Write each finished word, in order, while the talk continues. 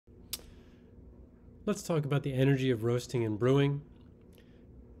let's talk about the energy of roasting and brewing.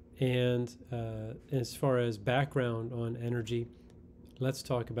 And as far as background on energy, let's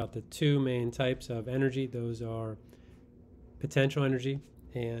talk about the two main types of energy. Those are potential energy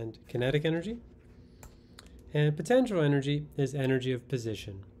and kinetic energy. And potential energy is energy of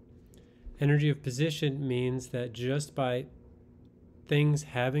position. Energy of position means that just by things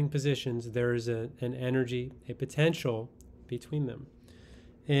having positions, there is an energy, a potential between them.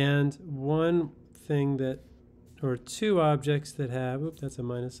 And one thing that, or two objects that have, oops, that's a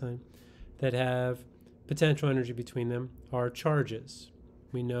minus sign, that have potential energy between them are charges.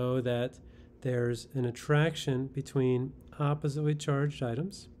 We know that there's an attraction between oppositely charged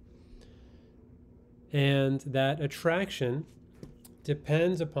items, and that attraction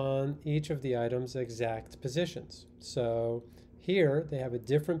depends upon each of the items' exact positions. So here they have a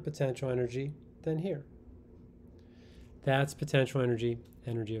different potential energy than here. That's potential energy,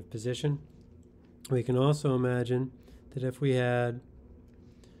 energy of position. We can also imagine that if we had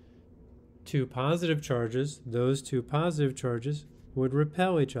two positive charges, those two positive charges would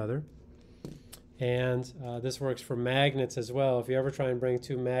repel each other. And this works for magnets as well. If you ever try and bring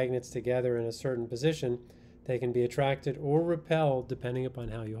two magnets together in a certain position, they can be attracted or repelled depending upon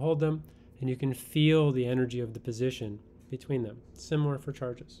how you hold them, and you can feel the energy of the position between them. Similar for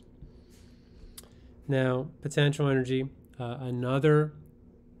charges. Now, potential energy, another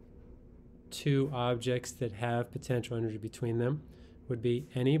two objects that have potential energy between them would be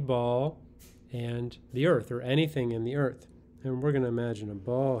any ball and the earth, or anything in the earth. And we're going to imagine a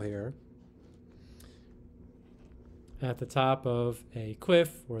ball here at the top of a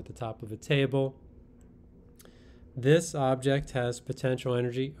cliff or at the top of a table. This object has potential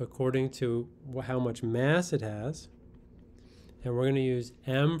energy according to how much mass it has. And we're going to use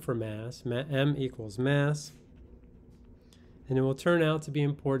m for mass. M equals mass. And it will turn out to be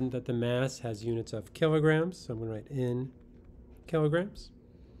important that the mass has units of kilograms. So I'm going to write in kilograms.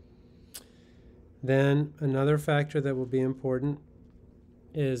 Then another factor that will be important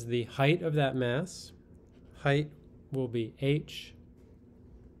is the height of that mass. Height will be h.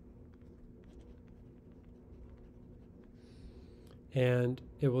 And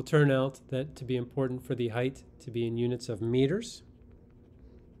it will turn out that to be important for the height to be in units of meters,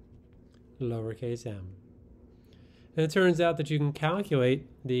 lowercase m. And it turns out that you can calculate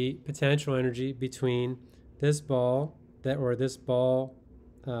the potential energy between this ball that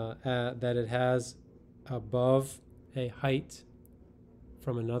it has above a height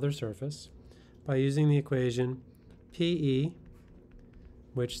from another surface by using the equation PE,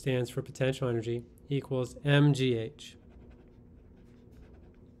 which stands for potential energy, equals mgh.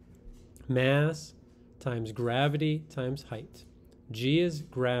 Mass times gravity times height. G is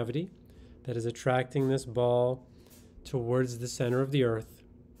gravity that is attracting this ball towards the center of the earth,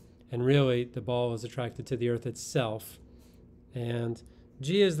 and really the ball is attracted to the earth itself, and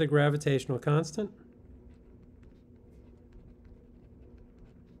G is the gravitational constant.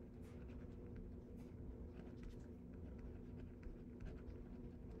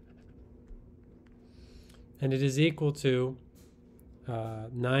 And it is equal to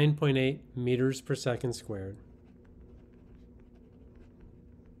 9.8 meters per second squared.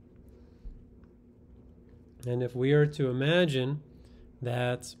 And if we are to imagine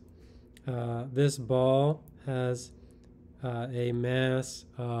that this ball has a mass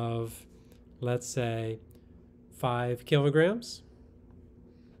of, let's say, 5 kilograms,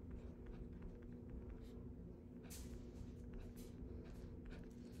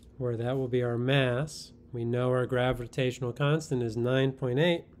 where that will be our mass. We know our gravitational constant is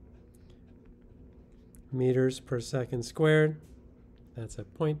 9.8 meters per second squared. That's a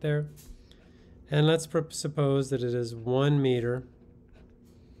point there. And let's suppose that it is 1 meter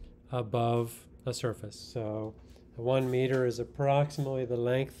above a surface. So 1 meter is approximately the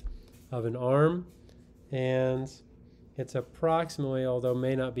length of an arm, and it's approximately, although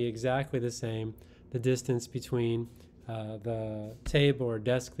may not be exactly the same, the distance between the table or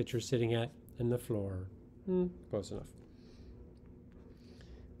desk that you're sitting at and the floor. Close enough.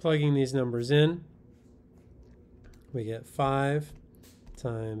 Plugging these numbers in, we get 5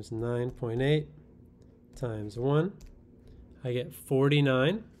 times 9.8 times 1. I get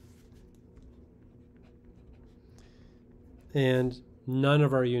 49. And none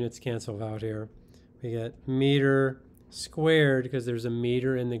of our units cancel out here. We get meter squared because there's a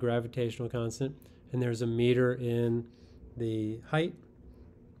meter in the gravitational constant and there's a meter in the height,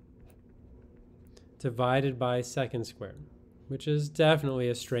 divided by second squared, which is definitely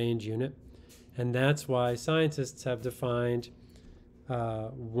a strange unit. And that's why scientists have defined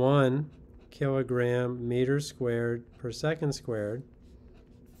 1 kilogram meter squared per second squared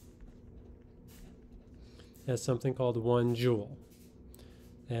as something called 1 joule.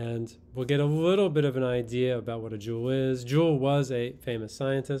 And we'll get a little bit of an idea about what a joule is. Joule was a famous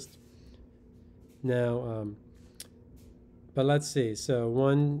scientist. Now, but let's see. So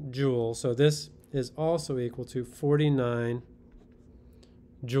 1 joule, so this is also equal to 49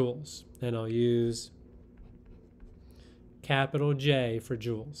 joules. And I'll use capital J for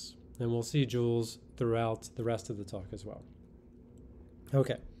joules. And we'll see joules throughout the rest of the talk as well.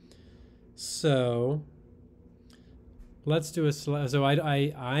 Okay, so let's do a so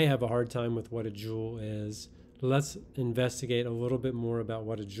I have a hard time with what a joule is. Let's investigate a little bit more about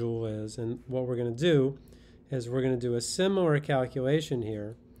what a joule is. And what we're going to do is we're going to do a similar calculation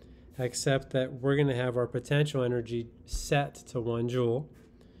here, except that we're going to have our potential energy set to 1 joule.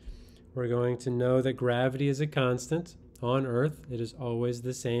 We're going to know that gravity is a constant. On Earth, it is always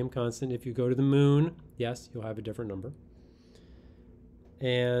the same constant. If you go to the moon, yes, you'll have a different number.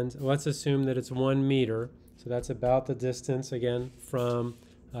 And let's assume that it's 1 meter. So that's about the distance, again, from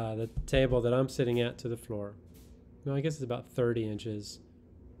the table that I'm sitting at to the floor. No, I guess it's about 30 inches.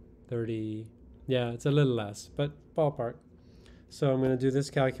 30, yeah, it's a little less, but ballpark. So I'm going to do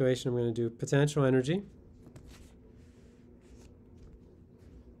this calculation. I'm going to do potential energy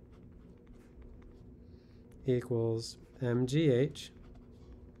equals mgh.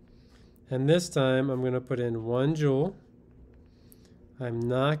 And this time I'm going to put in 1 joule. I'm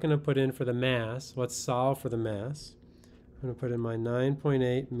not going to put in for the mass. Let's solve for the mass. I'm going to put in my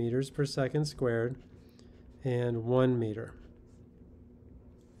 9.8 meters per second squared and 1 meter.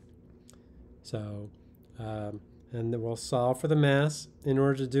 So, and then we'll solve for the mass. In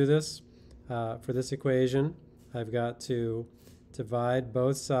order to do this, for this equation, I've got to divide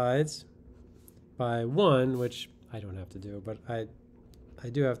both sides by 1, which I don't have to do, but I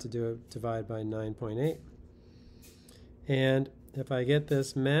do have to divide by 9.8. And if I get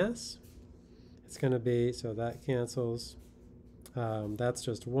this mass, it's going to be, so that cancels, that's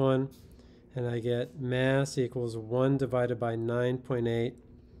just 1. And I get mass equals 1 divided by 9.8.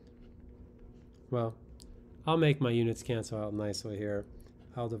 Well, I'll make my units cancel out nicely here.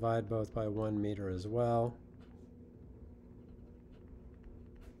 I'll divide both by 1 meter as well.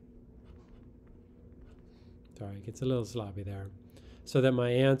 Sorry, it gets a little sloppy there. So that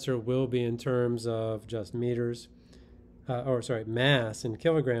my answer will be in terms of just meters, mass in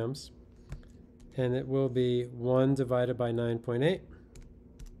kilograms. And it will be 1 divided by 9.8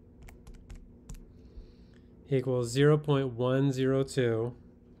 equals 0.102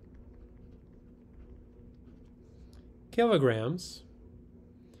 kilograms.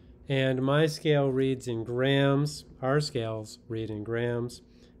 And my scale reads in grams. Our scales read in grams.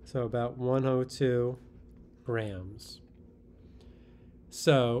 So about 102 grams.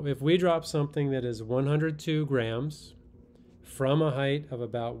 So if we drop something that is 102 grams from a height of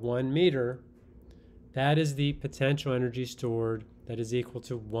about 1 meter, that is the potential energy stored that is equal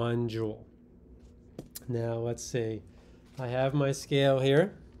to 1 joule. Now let's see. I have my scale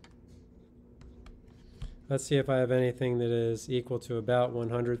here. Let's see if I have anything that is equal to about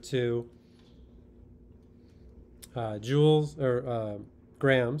 102 joules or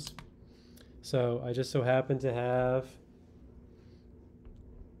grams. So I just so happen to have,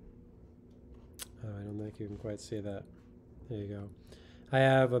 I don't think you can quite see that. There you go. I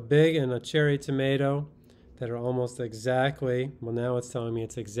have a big and a cherry tomato that are almost exactly, well now it's telling me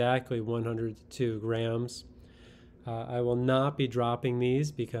it's exactly 102 grams. I will not be dropping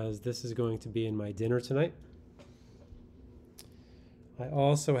these because this is going to be in my dinner tonight. I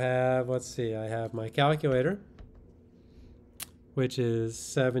also have, let's see, I have my calculator, which is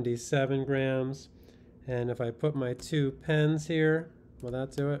 77 grams. And if I put my 2 pens here, will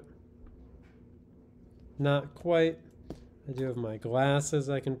that do it? Not quite. I do have my glasses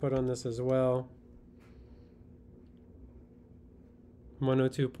I can put on this as well.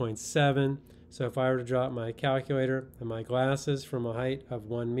 102.7. So if I were to drop my calculator and my glasses from a height of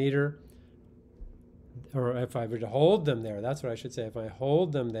 1 meter, or if I were to hold them there, that's what I should say, if I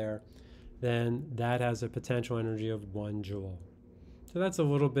hold them there, then that has a potential energy of 1 joule. So that's a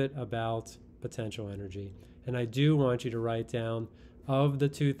little bit about potential energy. And I do want you to write down, of the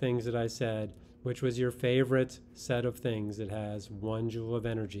 2 things that I said, which was your favorite set of things that has 1 joule of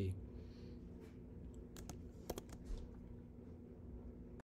energy.